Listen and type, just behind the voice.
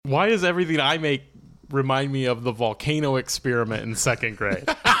Why does everything I make remind me of the volcano experiment in second grade?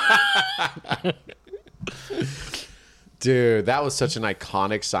 Dude, that was such an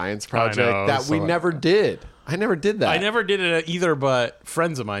iconic science project that we never did. I never did that. I never did it either, but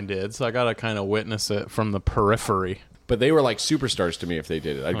friends of mine did, so I got to kind of witness it from the periphery. But they were like superstars to me if they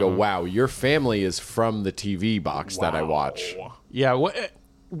did it. I'd go, wow, your family is from the TV box that I watch. Yeah,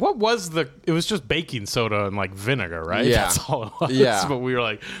 what was it was just baking soda and like vinegar, right? Yeah. That's all it was. Yeah. But we were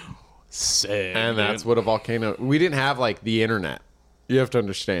like, sick. And that's what a volcano... We didn't have like the internet. You have to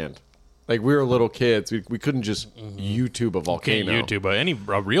understand. Like we were little kids. We couldn't just YouTube a volcano. Can't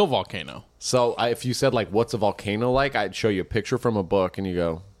YouTube a real volcano. So if you said like, what's a volcano like? I'd show you a picture from a book and you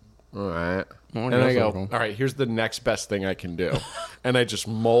go, all right. And I go, all right, here's the next best thing I can do. And I just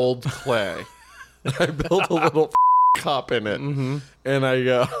mold clay. I built a little cup in it. And I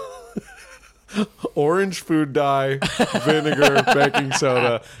go, orange food dye, vinegar, baking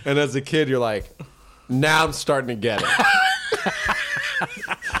soda. And as a kid, you're like, now I'm starting to get it.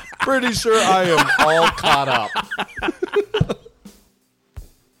 Pretty sure I am all caught up.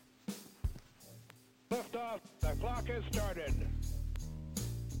 Lift off. The clock has started.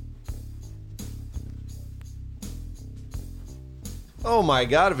 Oh my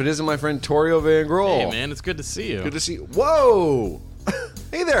God, if it isn't my friend Torio Van Grol. Hey, man, it's good to see you. Good to see you. Whoa!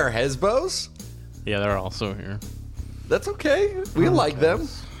 Hey there, Hesbos. Yeah, they're also here. That's okay. We like them.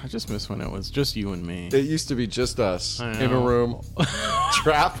 I just miss when it was just you and me. It used to be just us I in a know. room,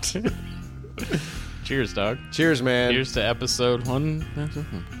 trapped. Cheers, dog. Cheers, man. Here's to episode 1.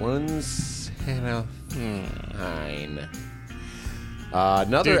 179.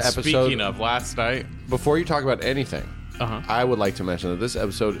 Another Dude, episode. speaking of last night. Before you talk about anything, Uh-huh. I would like to mention that this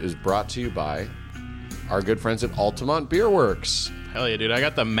episode is brought to you by our good friends at Altamont Beer Works. Hell yeah, dude. I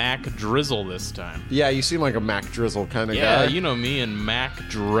got the Mac Drizzle this time. Yeah, you seem like a Mac Drizzle kind of Yeah, guy. you know me and Mac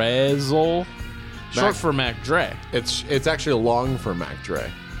Drizzle. Short for Mac Dre. It's actually long for Mac Dre.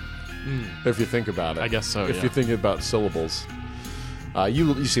 If you think about it. I guess so, If yeah. you think about syllables.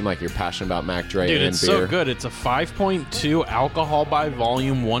 You seem like you're passionate about Mac Dre Dude, and it's beer. so good. It's a 5.2 alcohol by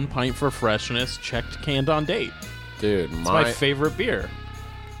volume, 1 pint for freshness, checked, canned on date. Dude, It's my favorite beer.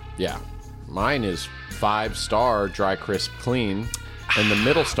 yeah. Mine is 5-star dry, crisp, clean. And the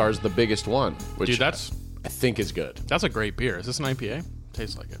middle star is the biggest one, which Dude, I think is good. that's a great beer. Is this an IPA?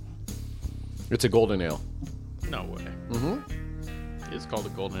 Tastes like it. It's a golden ale. No way. It's called a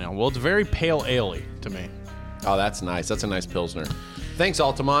golden ale. Well, it's very pale ale-y to me. Oh, that's nice. That's a nice Pilsner. Thanks,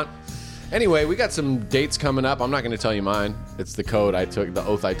 Altamont. Anyway, we got some dates coming up. I'm not going to tell you mine. It's the code I took, the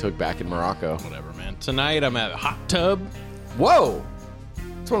oath I took back in Morocco. Whatever, man. Tonight I'm at Hot Tub, Whoa!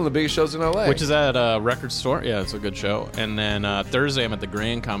 It's one of the biggest shows in LA. which is at a record store. Yeah, it's a good show. And then Thursday I'm at the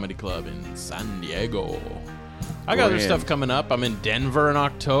Grand Comedy Club in San Diego. I got other Grand. stuff coming up. I'm in Denver in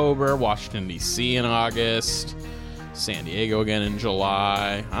October, Washington, D.C. in August, San Diego again in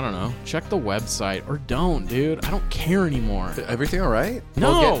July. I don't know. Check the website or don't, dude. I don't care anymore. Everything all right?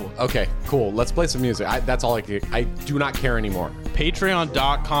 No. Okay, cool. Let's play some music. That's all I can. I do not care anymore.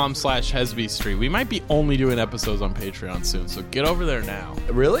 Patreon.com/Hesby Street. We might be only doing episodes on Patreon soon, so get over there now.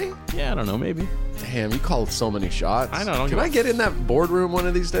 Really? Yeah, I don't know, maybe. Damn, you called so many shots. I know, don't Can give I a get in that boardroom one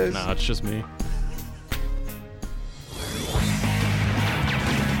of these days? No, it's just me.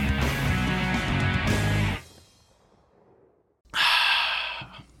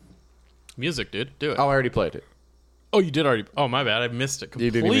 Music, dude. Do it. Oh, I already played it. Oh, you did already. Oh, my bad. I missed it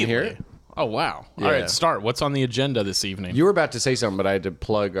You completely. didn't even hear it? Oh, wow. Yeah. All right, start. What's on the agenda this evening? You were about to say something, but I had to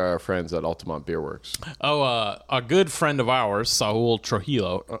plug our friends at Altamont Beer Works. A good friend of ours, Saul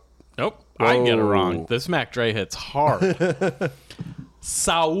Trujillo. Nope, I get it wrong. This Mac Dre hits hard.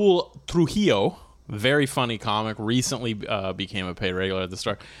 Saul Trujillo, very funny comic, recently became a paid regular at the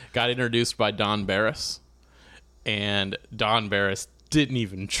store. Got introduced by Don Barris, and Don Barris didn't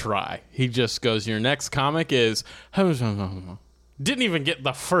even try. He just goes, your next comic is... Didn't even get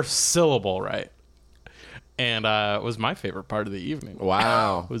the first syllable right. And it was my favorite part of the evening.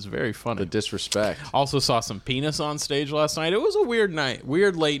 Wow. It was very funny. The disrespect. Also saw some penis on stage last night. It was a weird night.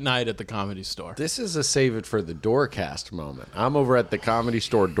 Weird late night at the Comedy Store. This is a save it for the Doorcast moment. I'm over at the Comedy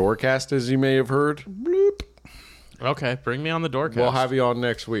Store Doorcast, as you may have heard. Bloop. Okay, bring me on the Doorcast. We'll have you on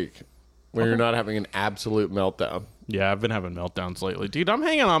next week when you're not having an absolute meltdown. Yeah, I've been having meltdowns lately. Dude, I'm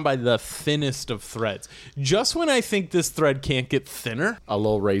hanging on by the thinnest of threads. Just when I think this thread can't get thinner, A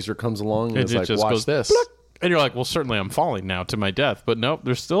little razor comes along and it it's like, just watch goes this. pluck. And you're like, well, certainly I'm falling now to my death. But nope,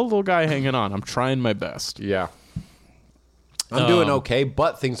 there's still a little guy hanging on. I'm trying my best. Yeah. I'm doing okay,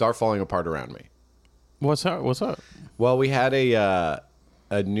 but things are falling apart around me. What's up? What's up? Well, we had a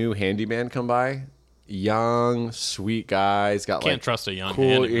new handyman come by. young, sweet guy. He's got Can't trust a young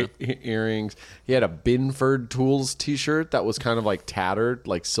cool handyman. earrings. He had a Binford Tools t-shirt that was kind of like tattered,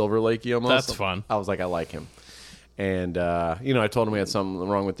 like Silver Lakey almost. That's fun. I was like, I like him. And, I told him we had something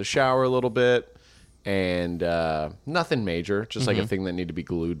wrong with the shower a little bit. And nothing major, just like a thing that needed to be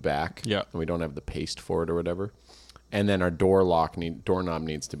glued back. Yeah. And we don't have the paste for it or whatever. And then our doorknob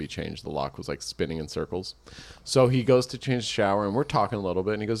needs to be changed. The lock was like spinning in circles. So he goes to change the shower, and we're talking a little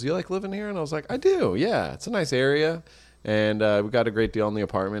bit. And he goes, "You like living here?" And I was like, "I do. Yeah, it's a nice area, and we got a great deal on the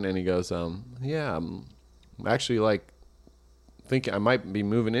apartment." And he goes, "Yeah, I'm actually like thinking I might be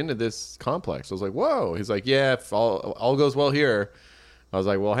moving into this complex." I was like, "Whoa!" He's like, "Yeah, if all goes well here." I was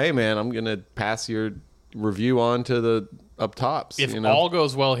like, "Well, hey man, I'm gonna pass your review on to the up tops." If all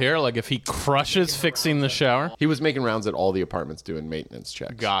goes well here, like if he crushes fixing the shower. He was making rounds at all the apartments doing maintenance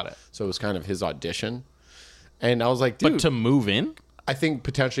checks. Got it. So it was kind of his audition. And I was like, dude, But to move in? I think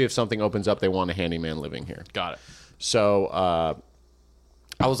potentially if something opens up, they want a handyman living here. Got it. So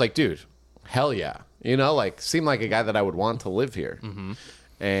I was like, dude, hell yeah. Seemed like a guy that I would want to live here. Mm-hmm.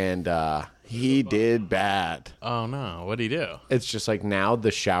 And he did bad. Oh, no. What'd he do? It's just like now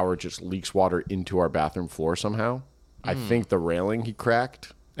the shower just leaks water into our bathroom floor somehow. I think the railing he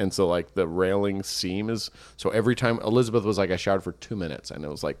cracked. And so like the railing seam is... So every time... Elizabeth was like, I showered for 2 minutes. And it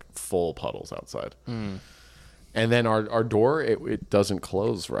was like full puddles outside. And then our door, it doesn't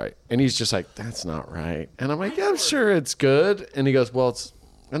close right. And he's just like, that's not right. And I'm like, yeah, I'm sure it's good. And he goes, well, it's...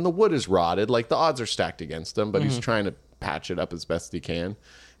 And the wood is rotted. Like the odds are stacked against him. But he's trying to patch it up as best he can.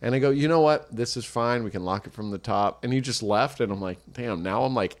 And I go, you know what? This is fine. We can lock it from the top. And he just left. And I'm like, damn, now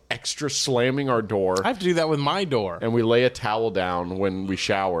I'm like extra slamming our door. I have to do that with my door. And we lay a towel down when we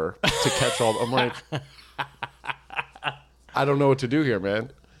shower to catch all. I'm like, I don't know what to do here,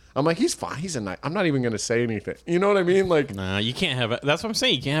 man. I'm like, he's fine. He's a nice. I'm not even going to say anything. You know what I mean? Like, Nah, you can't have it. That's what I'm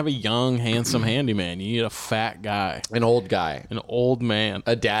saying. You can't have a young, handsome handyman. You need a fat guy. an old guy, An old man.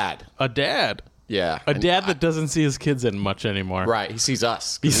 a dad. A dad. Yeah. A dad that doesn't see his kids in much anymore. Right. He sees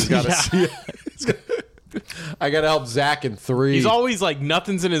us. He's got to Yeah. see. I got to help Zack in 3. He's always like,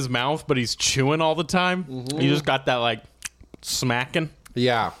 nothing's in his mouth, but he's chewing all the time. He just got that like smacking.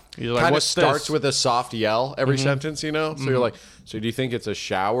 Yeah. He's like, Kind of "What's starts this?" with a soft yell every sentence, So you're like, so do you think it's a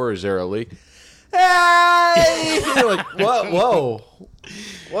shower or is there a leak? Hey! You're like, whoa.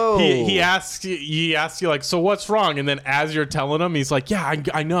 He asks you like, so what's wrong? And then as you're telling him, he's like, yeah,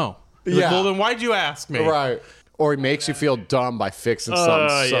 I know. He's like, Yeah. well, then why'd you ask me? Right. Or he makes you feel dumb by fixing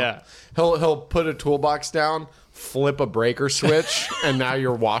something. Yeah. He'll put a toolbox down, flip a breaker switch, and now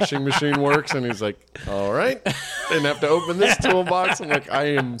your washing machine works. And he's like, all right. Didn't have to open this toolbox. I'm like,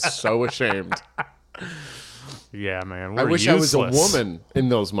 I am so ashamed. Yeah, man. I wish I was a useless. woman in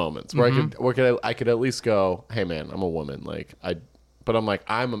those moments where I could at least go, hey man, I'm a woman. But I'm like,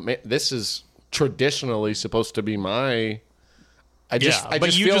 this is traditionally supposed to be my. I just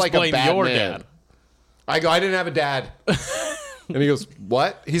feel like a bad your man. dad. I go, I didn't have a dad. And he goes,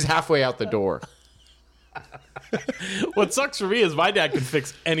 what? He's halfway out the door. What sucks for me is my dad can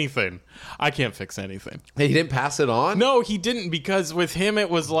fix anything. I can't fix anything. Hey, he didn't pass it on? No, he didn't, because with him it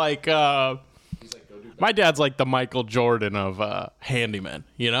was like my dad's like the Michael Jordan of handyman,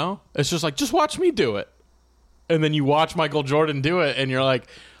 It's just like, just watch me do it. And then you watch Michael Jordan do it and you're like,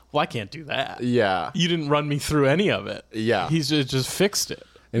 well, I can't do that. Yeah. You didn't run me through any of it. Yeah. He's just fixed it.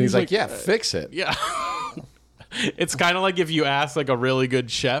 And he's like, yeah, fix it. Yeah. It's kind of like if you ask like a really good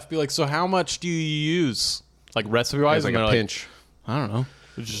chef, be like, so how much do you use? Like recipe wise? It's like a pinch. I don't know.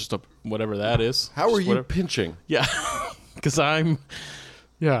 It's just whatever that is. How are Just you pinching? Yeah. Because I'm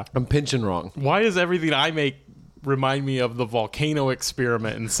pinching wrong. Why does everything I make remind me of the volcano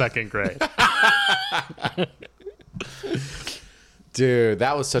experiment in 2nd grade? Dude,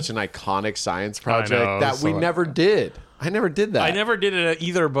 that was such an iconic science project that we so never did. I never did that. I never did it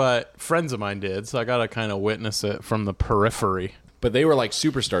either, but friends of mine did, so I got to kind of witness it from the periphery. But they were like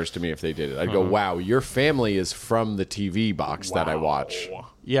superstars to me if they did it. I'd go, wow, your family is from the TV box that I watch.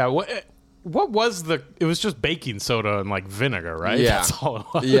 Yeah, what was it was just baking soda and like vinegar, right? Yeah. That's all it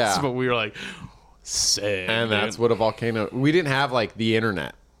was. Yeah. But we were like, sick. And that's what a volcano... We didn't have like the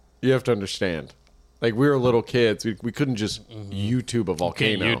internet. You have to understand. Like we were little kids. We couldn't just YouTube a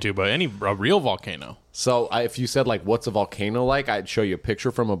volcano. Can't YouTube a real volcano. So if you said like, what's a volcano like? I'd show you a picture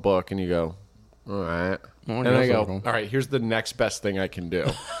from a book and you go, all right. And I go, all right, here's the next best thing I can do.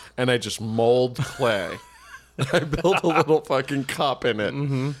 And I just mold clay. I built a little fucking cup in it.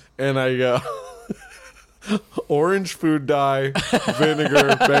 And I go, orange food dye,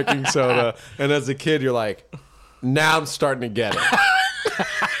 vinegar, baking soda. And as a kid, you're like, now I'm starting to get it.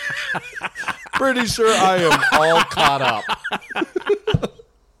 Pretty sure I am all caught up.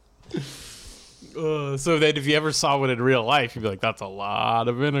 So then if you ever saw one in real life, you'd be like, that's a lot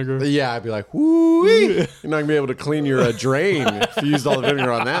of vinegar. Yeah, I'd be like, whoo, you're not going to be able to clean your drain if you used all the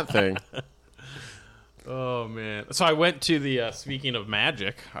vinegar on that thing. Oh, man. So I went to the, speaking of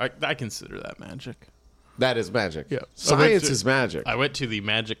magic, I consider that magic. That is magic. Yeah. Science is magic. I went to the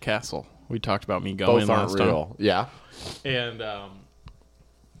Magic Castle. We talked about me going Both aren't last real. time. Yeah. And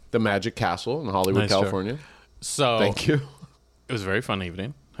The Magic Castle in Hollywood, Nice California. so Thank you. it was a very fun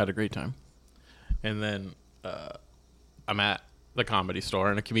evening. Had a great time. And then I'm at the Comedy Store,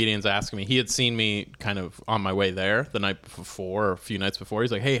 and a comedian's asking me. He had seen me kind of on my way there the night before, or a few nights before.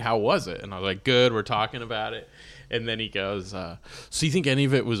 He's like, "Hey, how was it?" And I was like, "Good. We're talking about it." And then he goes, "So you think any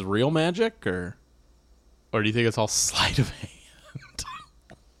of it was real magic, or do you think it's all sleight of hand?"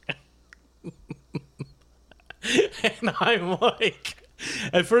 And I'm like,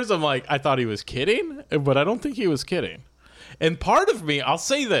 at first I'm like, I thought he was kidding, but I don't think he was kidding. And part of me, I'll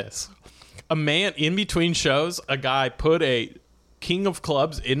say this. A man in between shows, a guy put a king of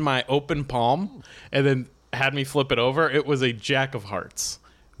clubs in my open palm and then had me flip it over. It was a jack of hearts.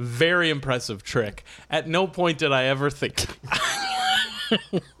 Very impressive trick. At no point did I ever think...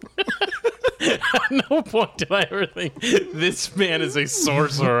 At no point did I ever think this man is a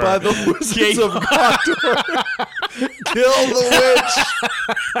sorcerer. By the wizards of Gondor. Kill the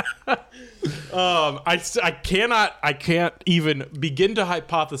witch. I can't even begin to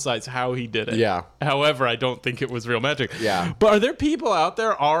hypothesize how he did it. Yeah. However, I don't think it was real magic. Yeah. But are there people out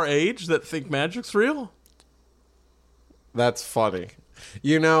there our age that think magic's real? That's funny.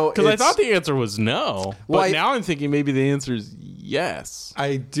 You know, Because I thought the answer was no. But Well, now I'm thinking maybe the answer is yes.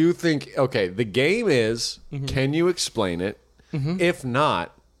 I do think, okay, the game is, can you explain it? If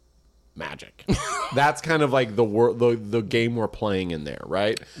not, magic. That's kind of like the game we're playing in there,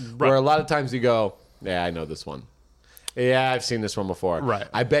 right? Where a lot of times you go, yeah, I know this one. Yeah, I've seen this one before. Right.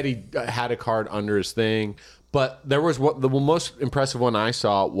 I bet he had a card under his thing. But there was the most impressive one I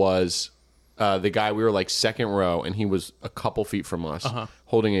saw was the guy, we were like second row, and he was a couple feet from us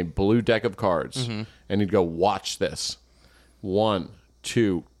holding a blue deck of cards. And he'd go, watch this. 1,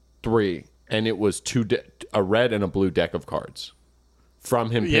 2, 3. And it was a red and a blue deck of cards from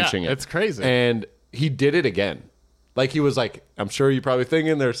him pitching it. It's crazy. And he did it again. Like, he was like, I'm sure you're probably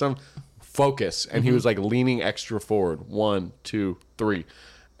thinking there's some focus. And he was like leaning extra forward. 1, 2, 3.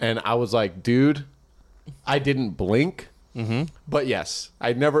 And I was like, dude, I didn't blink. But yes,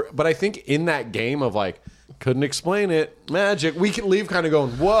 but I think in that game of like, couldn't explain it, magic, we can leave kind of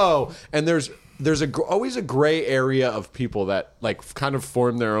going, whoa. And there's always a gray area of people that like kind of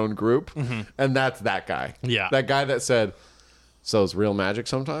form their own group. And that's that guy. Yeah. That guy that said, so is real magic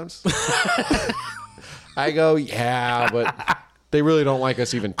sometimes? I go, yeah, but they really don't like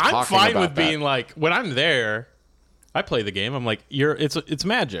us even talking about that. I'm fine with being like, when I'm there, I play the game. I'm like, it's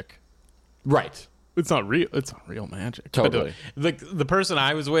magic. Right. It's not real. It's not real magic. Totally. But the person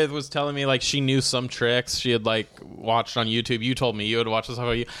I was with was telling me like she knew some tricks she had like watched on YouTube. You told me you had watched this on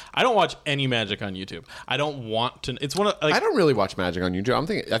YouTube. I don't watch any magic on YouTube. I don't want to. It's one of like, I don't really watch magic on YouTube. I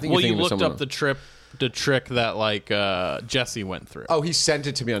think. Well, you're you looked someone up the trick that like Jesse went through. Oh, he sent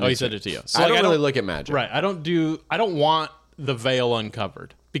it to me on YouTube. Oh, he sent it to you. So I like, don't really look at magic. Right. I don't want the veil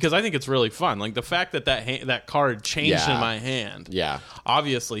uncovered. Because I think it's really fun. Like the fact that card changed in my hand. Yeah.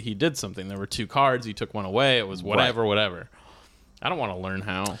 Obviously, he did something. There were 2 cards. He took one away. It was whatever. I don't want to learn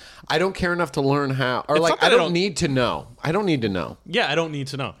how. I don't care enough to learn how. Or It's like, not that I I don't don't- need to know. I don't need to know. Yeah, I don't need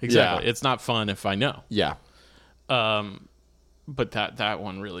to know. Exactly. Yeah. It's not fun if I know. Yeah. But that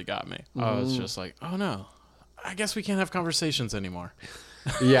one really got me. I was just like, oh no, I guess we can't have conversations anymore.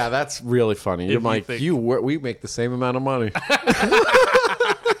 Yeah, that's really funny. You're you like, think- we make the same amount of money.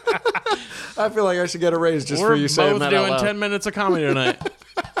 I feel like I should get a raise just for you saying that We're out both doing loud. 10 minutes of comedy tonight.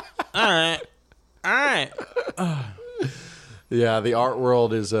 All right. Yeah, the art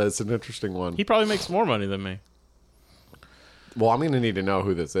world is it's an interesting one. He probably makes more money than me. Well, I'm going to need to know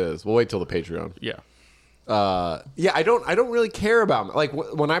who this is. We'll wait till the Patreon. Yeah. Yeah, I don't really care about like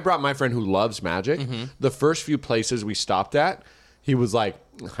when I brought my friend who loves magic. The first few places we stopped at, he was like,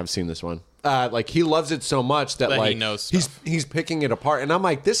 "I've seen this one." Like he loves it so much that That he like knows he's stuff. he's picking it apart, and I'm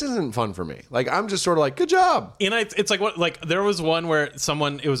like, "This isn't fun for me." Like I'm just sort of like, "Good job." And it's like what, like there was one where it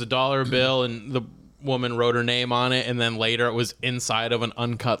was a $1 bill and the woman wrote her name on it, and then later it was inside of an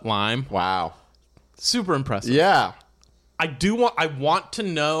uncut lime. Wow. Super impressive. Yeah. I want to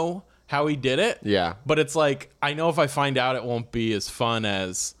know how he did it. Yeah. But it's like, I know if I find out, it won't be as fun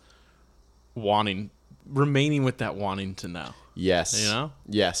as remaining with that wanting to know. Yes. You know?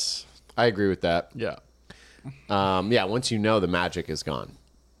 Yes. I agree with that. Yeah. Yeah. Once you know, the magic is gone,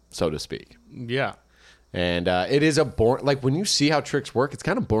 so to speak. Yeah. And it is a boring. Like when you see how tricks work, it's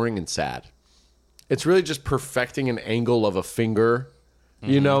kind of boring and sad. It's really just perfecting an angle of a finger,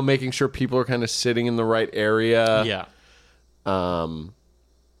 making sure people are kind of sitting in the right area. Yeah.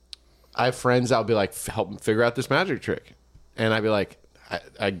 I have friends that'll be like, help them figure out this magic trick. And I'd be like,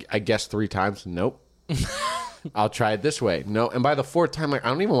 I guess 3 times. Nope. I'll try it this way. No. And by the 4th time, like, I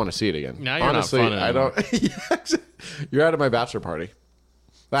don't even want to see it again. Now you're Honestly, not fun anymore. I don't. You're out of my bachelor party.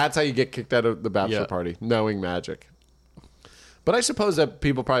 That's how you get kicked out of the bachelor Yeah. party, knowing magic. But I suppose that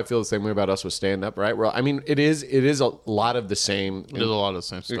people probably feel the same way about us with stand-up, right? Well, I mean, it is a lot of the same. There's a lot of the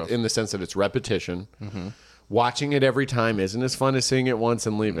same stuff. In the sense that it's repetition. Watching it every time isn't as fun as seeing it once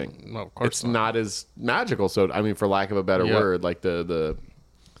and leaving. No, of course it's not as magical. So, I mean, for lack of a better word, like the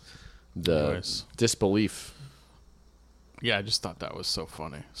Nice. disbelief. Yeah, I just thought that was so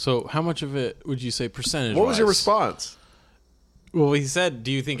funny. So how much of it would you say percentage? What was your response? Well, he said,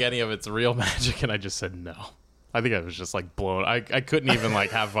 do you think any of it's real magic? And I just said no. I think I was just like blown. I couldn't even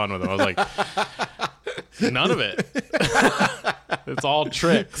like have fun with him. I was like, none of it. It's all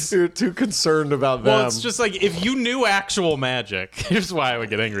tricks. You're too concerned about them. Well, it's just like if you knew actual magic, here's why I would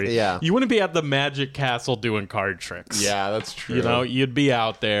get angry. Yeah. You wouldn't be at the magic castle doing card tricks. Yeah, that's true. You know, you'd be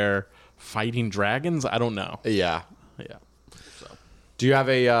out there fighting dragons. I don't know. Yeah. Yeah. Do you have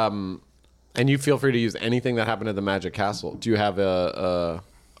a and you feel free to use anything that happened at the Magic Castle. Do you have a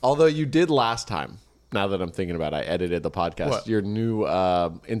although you did last time, now that I'm thinking about it, I edited the podcast. What? Your new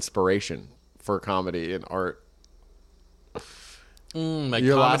inspiration for comedy and art. My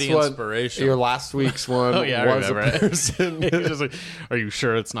Your comedy last inspiration. One, your last week's one Oh, yeah, I was a remember it. person. He's just like, are you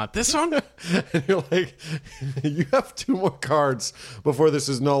sure it's not this one? And you're like, you have 2 more cards before this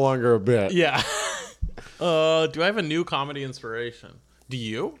is no longer a bit. Yeah. Do I have a new comedy inspiration? Do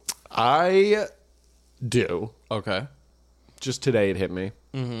you? I do. Okay. Just today it hit me.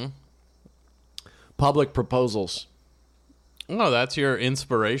 Public proposals. Oh, that's your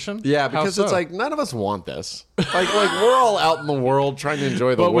inspiration? Yeah, How because so? it's like none of us want this. Like we're all out in the world trying to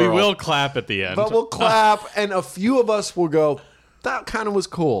enjoy the But world. we will clap at the end. But we'll clap, and a few of us will go, that kind of was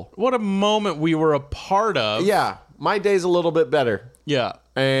cool. What a moment we were a part of. Yeah, my day's a little bit better. Yeah.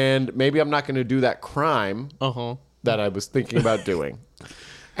 And maybe I'm not going to do that crime Uh-huh. that I was thinking about doing.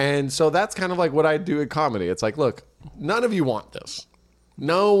 And so that's kind of like what I do in comedy. It's like, look, none of you want this.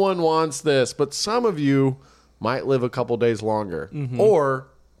 No one wants this, but some of you might live a couple days longer or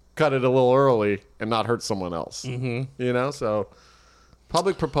cut it a little early and not hurt someone else. You know, so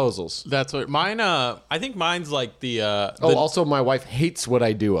public proposals. That's what mine, I think mine's like the Also, my wife hates what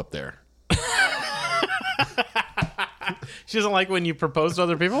I do up there. she doesn't like when you propose to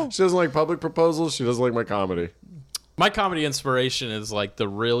other people? She doesn't like public proposals. She doesn't like my comedy. My comedy inspiration is like the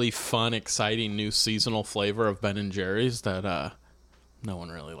really fun, exciting new seasonal flavor of Ben and Jerry's that no one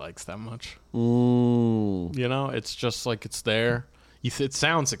really likes that much. Ooh. You know, it's just like it's there. It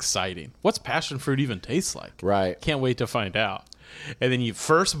sounds exciting. What's passion fruit even taste like? Right. Can't wait to find out. And then you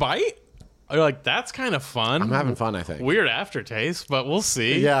first bite, you're like, that's kind of fun. I'm having fun, I think. Weird aftertaste, but we'll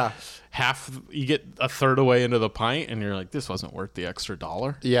see. Yeah. You get a third away into the pint, and you're like, this wasn't worth the extra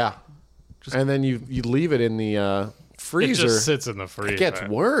 $1. Yeah. And then you leave it in the freezer. It just sits in the freezer. It gets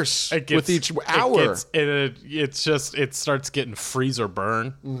worse It gets- with each hour. It starts getting freezer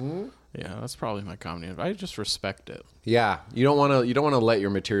burn. Mm-hmm. Yeah, that's probably my comedy. I just respect it. Yeah, you don't want to let your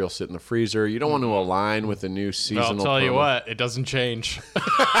material sit in the freezer. You don't want to align with the new seasonal. I'll tell you promo. what, it doesn't change.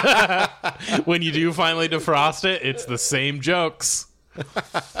 When you do finally defrost it, it's the same jokes.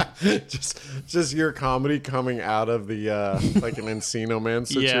 just your comedy coming out of the like an Encino Man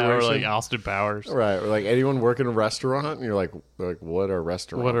situation. Yeah, or like Austin Powers. Right, or like anyone working a restaurant, and you're like, what are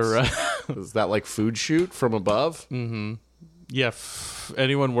restaurants? Is that like food shoot from above? Yeah,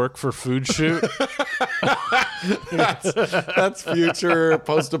 anyone work for Food Shoot? That's future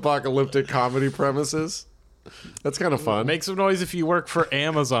post-apocalyptic comedy premises. That's kind of fun. Make some noise if you work for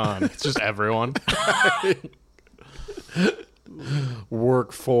Amazon. It's just everyone.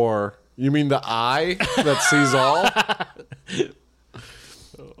 Work for. You mean the eye that sees all?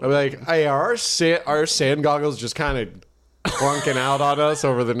 I'm like, hey, are our sand goggles just kind of clunking out on us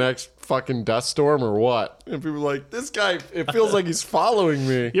over the next fucking dust storm or what? And people are like, this guy, it feels like he's following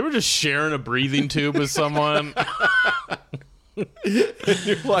me. You ever just sharing a breathing tube with someone? And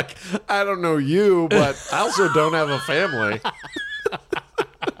you're like, I don't know you, but I also don't have a family.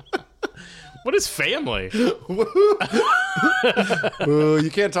 What is family? Ooh, you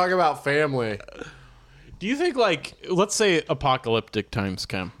can't talk about family. Do you think, like, let's say apocalyptic times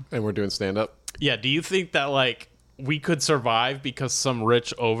come. And we're doing stand-up? Yeah, do you think that, like, we could survive because some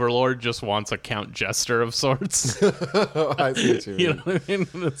rich overlord just wants a Count Jester of sorts? I see what you mean. You know what I mean?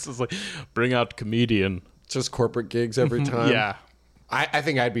 It's just like, bring out comedian. Just corporate gigs every time. Yeah. I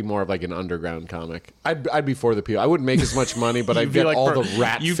think I'd be more of like an underground comic. I'd be for the people. I wouldn't make as much money, but I'd get like all the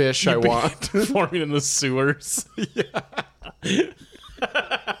rat fish I want. Performing in the sewers. You'd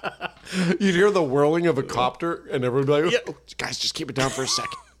hear the whirling of a copter, and everybody would be like, oh, guys, just keep it down for a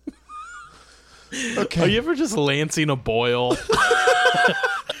second. Okay. Are you ever just lancing a boil?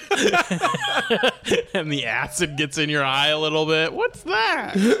 And the acid gets in your eye a little bit. What's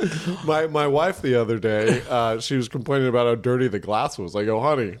that? My wife the other day, she was complaining about how dirty the glass was. I go,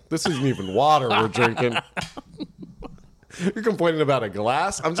 honey, this isn't even water we're drinking. You're complaining about a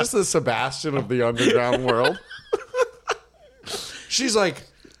glass? I'm just the Sebastian of the underground world. She's like,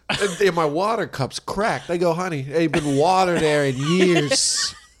 and my water cup's cracked. I go, honey, ain't been water there in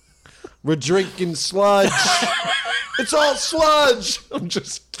years. We're drinking sludge. It's all sludge. I'm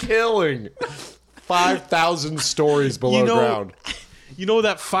just killing 5,000 stories below ground. You know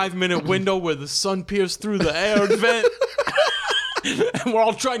that 5-minute window where the sun peers through the air vent? And we're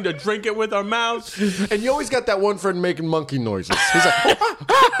all trying to drink it with our mouths. And you always got that one friend making monkey noises. He's like,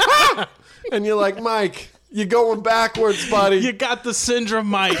 and you're like, Mike, you're going backwards, buddy. You got the syndrome,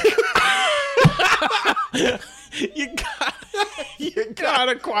 Mike. You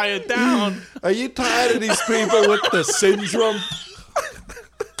gotta quiet down. Are you tired of these people with the syndrome?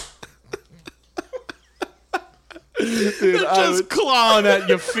 Dude, They're just clawing at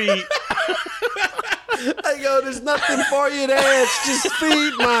your feet. I go, there's nothing for you there. It's just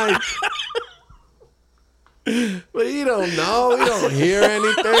feet, Mike. But you don't know. You don't hear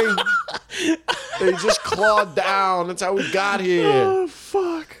anything. They just clawed down. That's how we got here. Oh,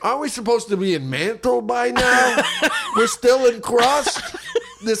 fuck. Aren't we supposed to be in mantle by now? We're still in crust?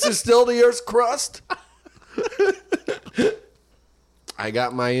 This is still the Earth's crust? I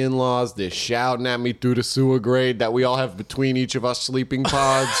got my in-laws. They're shouting at me through the sewer grate that we all have between each of us sleeping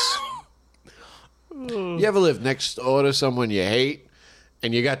pods. You ever live next door to someone you hate?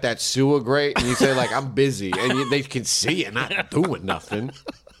 And you got that sewer grate, and you say, like, I'm busy. And they can see you're not doing nothing.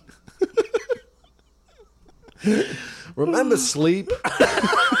 Remember sleep?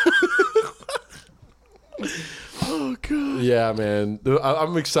 Oh, God. Yeah, man.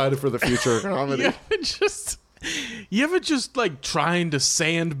 I'm excited for the future of comedy. You ever just like trying to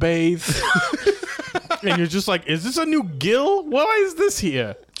sandbathe? And you're just like, is this a new gill? Why is this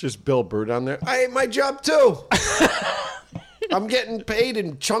here? Just Bill Burr down there. I hate my job, too. I'm getting paid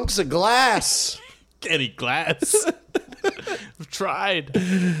in chunks of glass. Any glass? I've tried.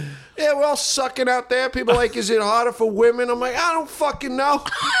 Yeah, we're all sucking out there. People are like, is it harder for women? I'm like, I don't fucking know.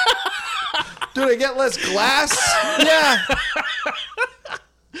 Do they get less glass? Yeah.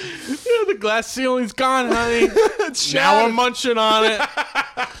 Yeah, the glass ceiling's gone, honey. Now we're munching on it.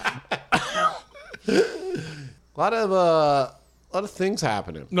 A lot of things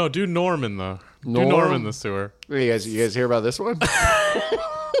happening. No, do Norman though. Do Norm? Norm in the sewer. You guys hear about this one?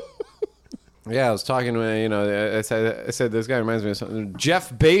 Yeah, I was talking to I said this guy reminds me of something. Jeff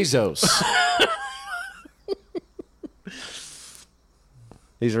Bezos.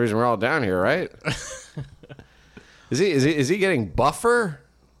 He's the reason we're all down here, right? Is he getting buffer?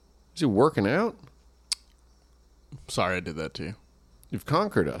 Is he working out? Sorry I did that to you. You've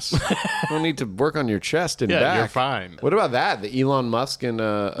conquered us. You don't need to work on your chest and Yeah, back. you're fine. What about that? The Elon Musk and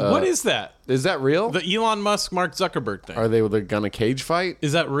What is that? Is that real? The Elon Musk Mark Zuckerberg thing. Are they gonna cage fight?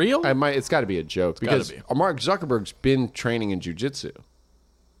 Is that real? It's got to be a joke because be. Mark Zuckerberg's been training in jiu-jitsu,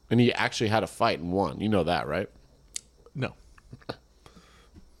 and he actually had a fight and won. You know that, right? No.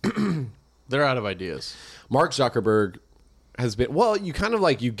 They're out of ideas. Mark Zuckerberg has been, well, you kind of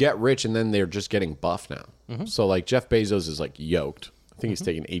like, you get rich and then they're just getting buff now. Mm-hmm. So like Jeff Bezos is like yoked. I think he's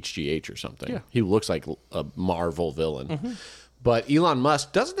taking HGH or something. Yeah. He looks like a Marvel villain. Mm-hmm. But Elon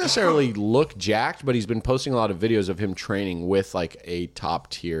Musk doesn't necessarily look jacked, but he's been posting a lot of videos of him training with like a top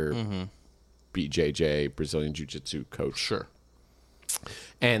tier BJJ, Brazilian Jiu-Jitsu coach. Sure.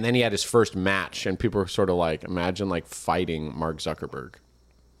 And then he had his first match and people were sort of like, imagine like fighting Mark Zuckerberg.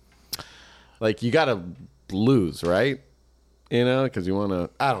 Like you got to lose, right? You know, because you want to,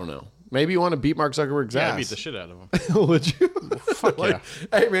 I don't know. Maybe you want to beat Mark Zuckerberg's ass. Yeah, beat the shit out of him. Would you? Fuck like,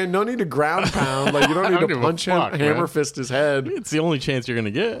 yeah. Hey, man, no need to ground pound. Like, you don't need to punch him, hammer fist his head. It's the only chance you're going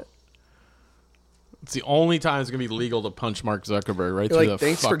to get. It's the only time it's going to be legal to punch Mark Zuckerberg right through the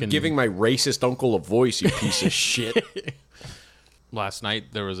thanks fucking... for giving my racist uncle a voice, you piece of shit. Last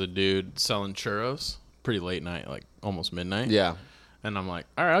night, there was a dude selling churros. Pretty late night, like almost midnight. Yeah. And I'm like,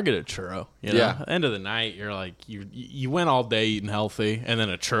 all right, I'll get a churro. You know? Yeah. At the end of the night, you're like, you went all day eating healthy, and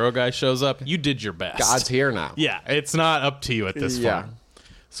then a churro guy shows up. You did your best. God's here now. Yeah, it's not up to you at this point.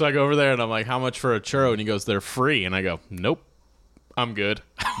 So I go over there, and I'm like, how much for a churro? And he goes, they're free. And I go, nope. I'm good.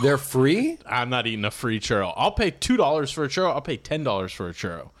 They're free? I'm not eating a free churro. I'll pay $2 for a churro. I'll pay $10 for a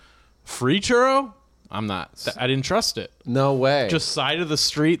churro. Free churro? I'm not. I didn't trust it. No way. Just side of the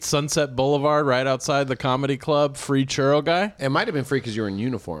street, Sunset Boulevard, right outside the comedy club, free churro guy. It might have been free because you were in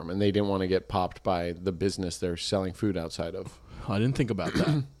uniform and they didn't want to get popped by the business they're selling food outside of. I didn't think about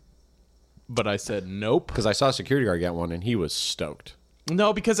that. But I said nope. Because I saw a security guard get one and he was stoked.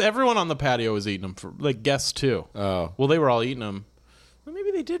 No, because everyone on the patio was eating them, for like guests too. Oh. Well, they were all eating them. Well,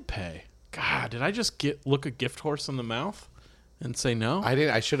 maybe they did pay. God, did I just look a gift horse in the mouth and say no? I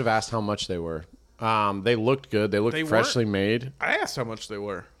didn't. I should have asked how much they were. They looked good. They looked freshly made. I asked how much they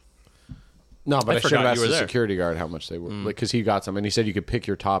were. No, but I should have forgot asked you were the there. security guard how much they were. Because he got some and he said you could pick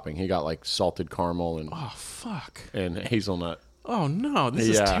your topping. He got like salted caramel and, Oh, fuck. and hazelnut. Oh, no. This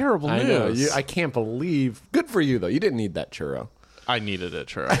is terrible news. I know. I can't believe. Good for you, though. You didn't need that churro. I needed a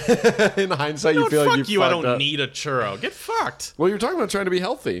churro. In hindsight, you No, feel fuck like you. I fucked don't up. need a churro. Get fucked. Well, you're talking about trying to be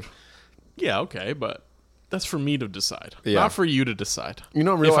healthy. Yeah, okay, but that's for me to decide. Yeah. Not for you to decide. You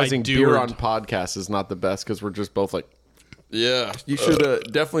know, I'm If I realizing do beer or- on podcasts is not the best because we're just both like, yeah, you should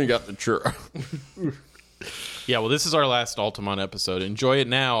have definitely got the churro. Yeah, well, this is our last Altamont episode. Enjoy it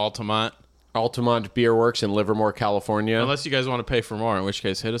now, Altamont. Altamont Beer Works in Livermore, California. Unless you guys want to pay for more, in which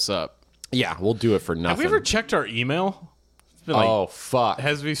case, hit us up. Yeah, we'll do it for nothing. Have we ever checked our email? It's been like Oh, fuck.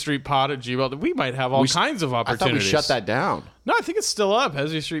 HesbyStreetPod@gmail. We might have all kinds of I opportunities. thought we shut that down. No, I think it's still up.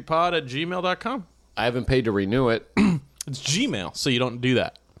 HesbyStreetPod@gmail.com. I haven't paid to renew it. It's Gmail, so you don't do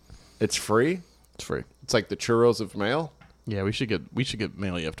that. It's free. It's free. It's like the churros of mail. Yeah, we should get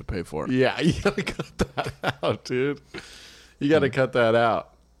mail you have to pay for. Yeah, you gotta cut that out, dude. You gotta cut that out.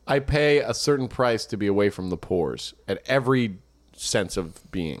 I pay a certain price to be away from the pores at every sense of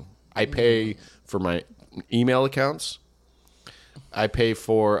being. I pay for my email accounts. I pay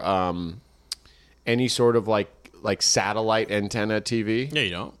for any sort of like satellite antenna TV. Yeah, you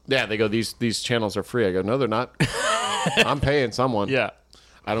don't. Yeah, they go, these channels are free. I go, no, they're not. I'm paying someone. Yeah.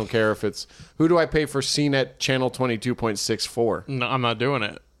 I don't care if it's... Who do I pay for CNET channel 22.64? No, I'm not doing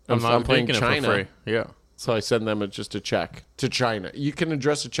it. I'm I'm not paying taking China. it for free. Yeah. So I send them just a check to China. You can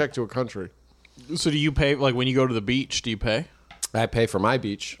address a check to a country. So do you pay, like when you go to the beach, do you pay? I pay for my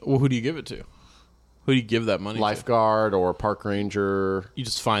beach. Well, who do you give it to? Who do you give that money to? Lifeguard or park ranger, You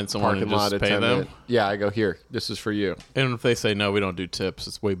just find someone parking and lot just pay attendant. them? Yeah, I go, here, this is for you. And if they say, no, we don't do tips,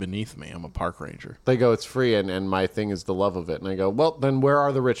 it's way beneath me. I'm a park ranger. They go, it's free, and my thing is the love of it. And I go, well, then where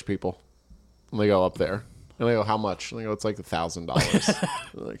are the rich people? And they go, up there. And I go, how much? And they go, it's like $1,000.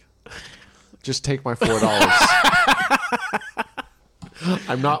 Like, just take my $4.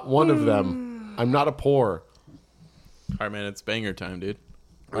 I'm not one of them. I'm not a poor. All right, man, it's banger time, dude.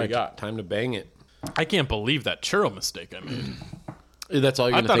 What do you got? Time to bang it. I can't believe that churro mistake I made. That's all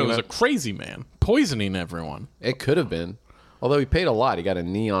you're I going to thought think it was about? a crazy man poisoning everyone. It could have been. Although he paid a lot. He got a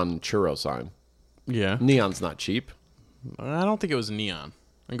neon churro sign. Yeah. Neon's not cheap. I don't think it was neon.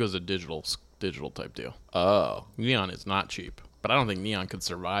 I think it was a digital type deal. Oh. Neon is not cheap, but I don't think neon could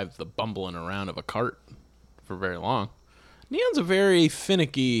survive the bumbling around of a cart for very long. Neon's a very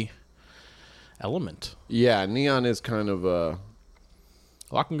finicky element. Yeah, neon is kind of a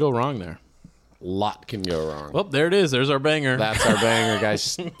lot can go wrong there. lot can go wrong. Well, there it is. There's our banger. That's our banger,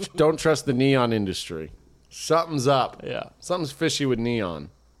 guys. Don't trust the neon industry. Something's up. Yeah. Something's fishy with neon.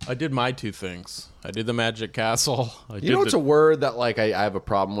 I did my two things. I did the Magic Castle. You know what's a word that like I have a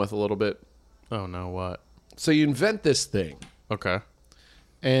problem with a little bit? Oh, no, what? So you invent this thing, Okay.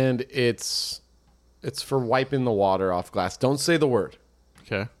 and it's for wiping the water off glass. Don't say the word.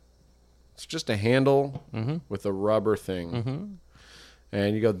 Okay. It's just a handle with a rubber thing.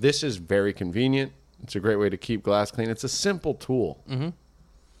 And you go, this is very convenient. It's a great way to keep glass clean. It's a simple tool.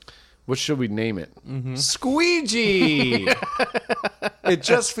 What should we name it? Squeegee! It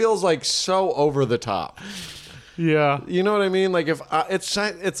just feels like so over the top. Yeah. You know what I mean? Like if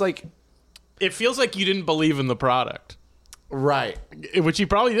it's like... It feels like you didn't believe in the product, Right. which you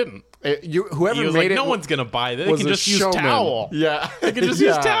probably didn't. Whoever He was made like, it... no one's going to buy this. They was can a just use showman. towel. Yeah. They can just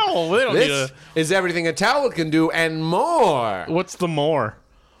use towel. They don't need This a... is everything a towel can do and more. What's the more?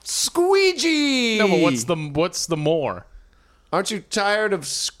 Squeegee! No, but what's the more? Aren't you tired of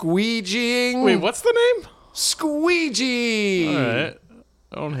squeegeeing? Wait, what's the name? Squeegee! All right.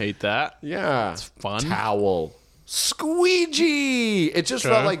 I don't hate that. Yeah. It's fun. Towel. Squeegee! It just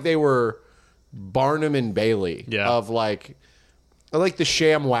Okay. felt like they were Barnum and Bailey. Yeah. Of like the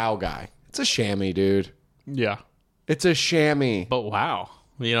Sham Wow guy. It's a chamois, dude. Yeah. It's a chamois. But wow.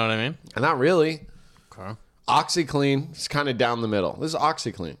 You know what I mean? Not really. Okay. OxyClean is kind of down the middle. This is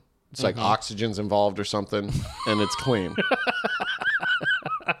OxyClean. It's like oxygen's involved or something, and it's clean.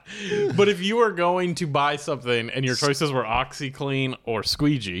 But if you were going to buy something and your choices were OxyClean or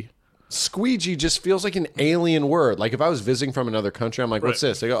Squeegee. Squeegee just feels like an alien word. Like if I was visiting from another country, I'm like, what's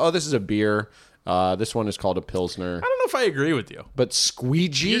this? They go, oh, this is a beer. This one is called a Pilsner. I don't know if I agree with you. But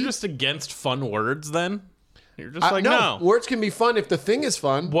squeegee? You're just against fun words then? You're just like, no. Words can be fun if the thing is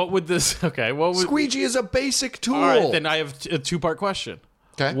fun. What would this... Okay, what would... Squeegee is a basic tool. All right, then I have a two-part question.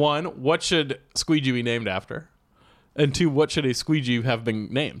 Okay. One, what should Squeegee be named after? And two, what should a Squeegee have been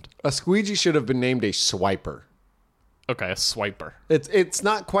named? A squeegee should have been named a swiper. Okay, a swiper. It's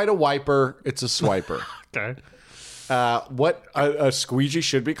not quite a wiper. It's a swiper. Okay. What a squeegee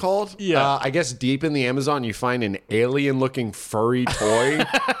should be called? Yeah. I guess deep in the Amazon, you find an alien-looking furry toy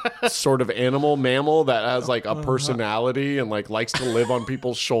sort of animal mammal that has like a personality and like likes to live on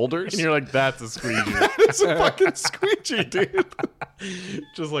people's shoulders. And you're like, that's a Squeegee. It's a fucking squeegee, dude.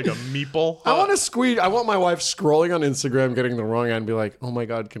 Just like a meeple. I want a squeegee. I want my wife scrolling on Instagram, getting the wrong end, and be like, "Oh my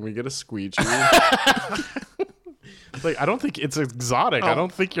god, can we get a squeegee?" Like, I don't think it's exotic. I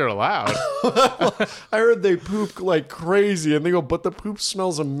don't think you're allowed. I heard they poop like crazy, and they go, "But the poop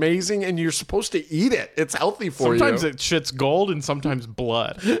smells amazing, and you're supposed to eat it. It's healthy for Sometimes you." it shits gold and sometimes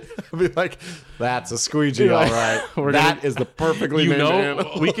blood. I'll be like, "That's a squeegee, all right. That is the perfectly named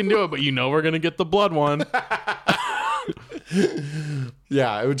animal." We can do it, but we're gonna get the blood one.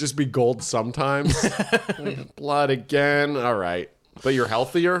 Yeah, it would just be gold sometimes. Blood again. All right, but you're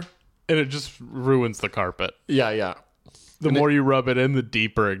healthier. And it just ruins the carpet. Yeah. The more you rub it in, the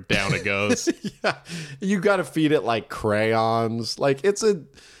deeper down it goes. Yeah, you got to feed it like crayons. Like it's a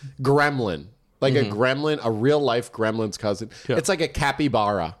gremlin, like a gremlin, a real life gremlin's cousin. Yeah. It's like a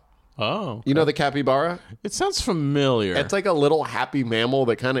capybara. Oh, You know the capybara? it sounds familiar. It's like a little happy mammal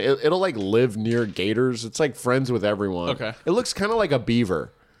that kind of it'll like live near gators. It's like friends with everyone. Okay. It looks kind of like a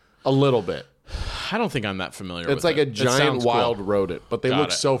beaver, a little bit. I don't think I'm that familiar. It's with like it. a giant wild Cool. rodent, but they Got look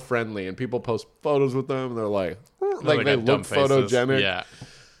it. so friendly, and people post photos with them. And they're like They they got dumb look faces. photogenic. Yeah.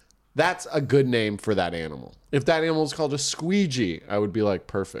 That's a good name for that animal. If that animal is called a squeegee, I would be like,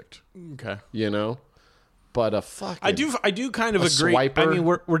 perfect. Okay. You know? But a fucking... I do kind of agree. swiper? I mean,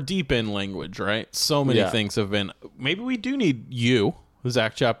 we're deep in language, right? So many Yeah. things have been. Maybe we do need you,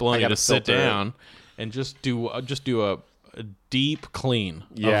 Zack Chapaloni, gotta to sit filter it. down and just do a deep clean.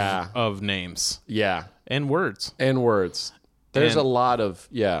 Yeah. Of names Yeah. and words. And words. There's And- a lot of...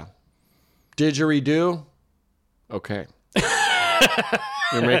 Yeah. Didgeridoo? Okay.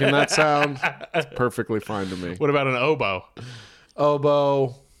 You're making that sound? It's perfectly fine to me. What about an oboe?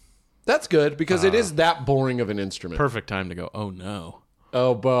 Oboe. That's good, because it is that boring of an instrument. Perfect time to go. Oh no.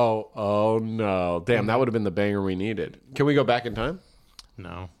 Oboe. Oh, no. Damn, that would have been the banger we needed. Can we go back in time?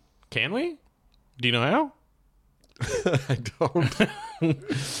 No. Can we? Do you know how? I don't.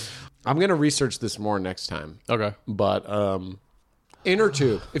 I'm going to research this more next time. Okay. But inner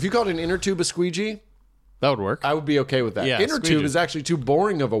tube. If you called an inner tube a squeegee, That would work. I would be okay with that. Yeah, Inner tube squeegee. is actually too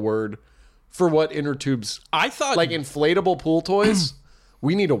boring of a word for what inner tubes... I thought Like inflatable pool toys,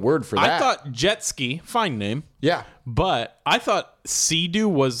 we need a word for that. I thought jet ski, fine name. Yeah. But I thought Sea-Doo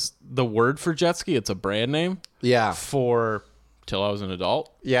was the word for jet ski. It's a brand name Yeah. for till I was an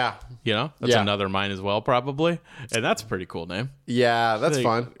adult. Yeah. You know, that's Yeah. another mine as well, probably. And that's a pretty cool name. Yeah, that's Like,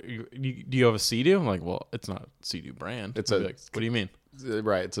 fun. Do you have a Sea-Doo? I'm like, well, it's not a Sea-Doo brand. It's I'd a- be like, what do you mean?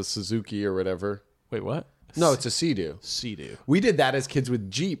 Right, it's a Suzuki or whatever. Wait, what? No, it's a Sea-Doo. Sea-Doo. We did that as kids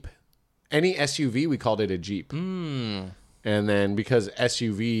with Jeep. Any SUV, we called it a Jeep. Hmm. And then because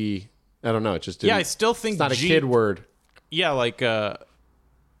SUV, I don't know, it just didn't. Yeah, I still think it's not Jeep, a kid word. Yeah, like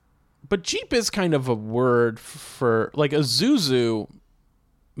but Jeep is kind of a word for like a Zuzu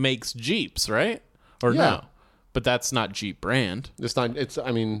makes Jeeps, right? Or Yeah. no? But that's not Jeep brand. It's not. It's.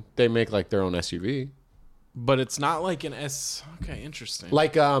 I mean, they make like their own SUV. But it's not like an S. Okay, interesting.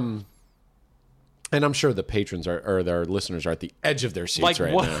 Like and I'm sure the patrons or their listeners are at the edge of their seats Like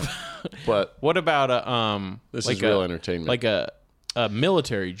right what? now. But What about a this like is real a- entertainment. Like a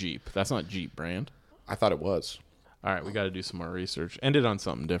military Jeep. That's not Jeep brand. I thought it was All right, we got to do some more research. End it on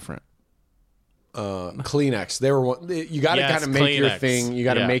something different. Kleenex. They were. You got to Yes, kind of make your Kleenex. thing. You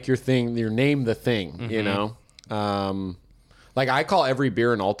got to Yeah. make your thing. Your name the thing. You know. Like I call every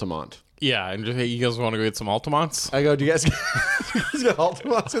beer an Altamont. Yeah, and just, hey, you guys want to go get some Altamonts? I go, do you guys got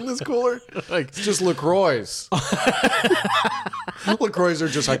Altamonts in this cooler? Like It's just LaCroix. LaCroix are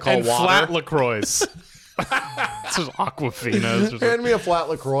just I call and water. flat LaCroix. It's just Aquafina. It's just like- Hand me a flat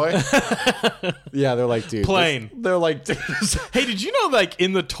LaCroix. Yeah, they're like, dude. Plain. They're like, dude. Hey, did you know, like,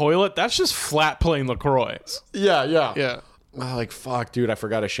 in the toilet, that's just flat plain LaCroix? Yeah. Yeah. Oh, like, fuck, dude, I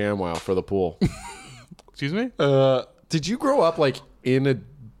forgot a ShamWow for the pool. Excuse me? Did you grow up, like, in a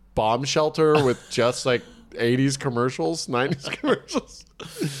bomb shelter with just, like, 80s commercials, 90s commercials?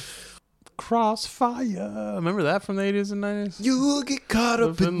 crossfire. Remember that from the 80s and 90s? You'll get caught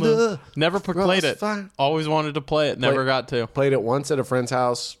up in the Never played it. Always wanted to play it. Never got to. Played it once at a friend's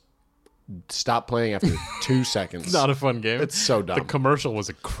house. Stopped playing after 2 seconds. Not a fun game. It's so dumb. The commercial was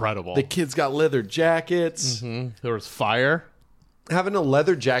incredible. The kids got leather jackets. There was fire. Having a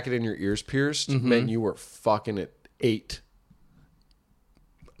leather jacket and your ears pierced meant you were fucking at 8.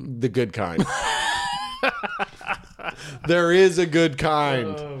 The good kind. There is a good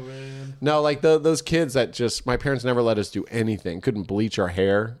kind. Oh, man. No, like those kids that just... My parents never let us do anything. Couldn't bleach our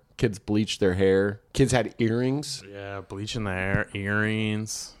hair. Kids bleached their hair. Kids had earrings. Yeah, bleaching the hair,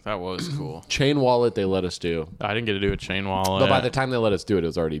 earrings. That was cool. Chain wallet they let us do. I didn't get to do a chain wallet. But by the time they let us do it, it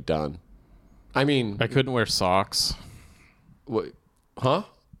was already done. I mean... I couldn't wear socks. What? Huh?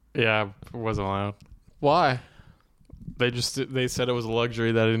 Yeah, I wasn't allowed. Why? They said it was a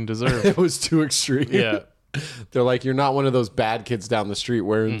luxury that I didn't deserve. It was too extreme. Yeah. They're like, you're not one of those bad kids down the street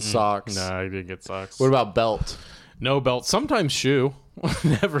wearing socks. No, I didn't get socks. What about belt? No belt. Sometimes shoe.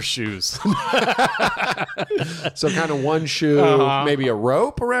 Never shoes. So kind of one shoe, maybe a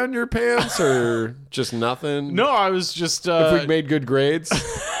rope around your pants, or just nothing? No, I was just... If we made good grades?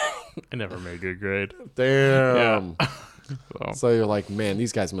 I never made good grade. Damn. Yeah. So you're like, man,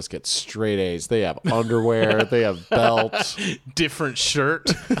 these guys must get straight A's. They have underwear. They have belts. Different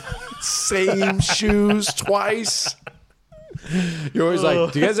shirt. Same shoes twice. You're always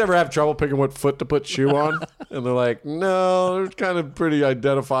like, do you guys ever have trouble picking what foot to put shoe on? And they're like, no, they're kind of pretty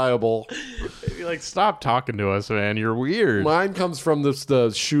identifiable. You're like, stop talking to us, man. You're weird. Mine comes from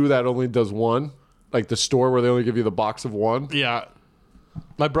the shoe that only does one. Like the store where they only give you the box of one. Yeah.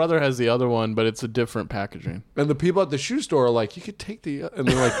 My brother has the other one, but it's a different packaging. And the people at the shoe store are like, you could take the... And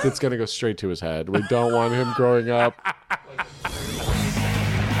they're like, it's going to go straight to his head. We don't want him growing up.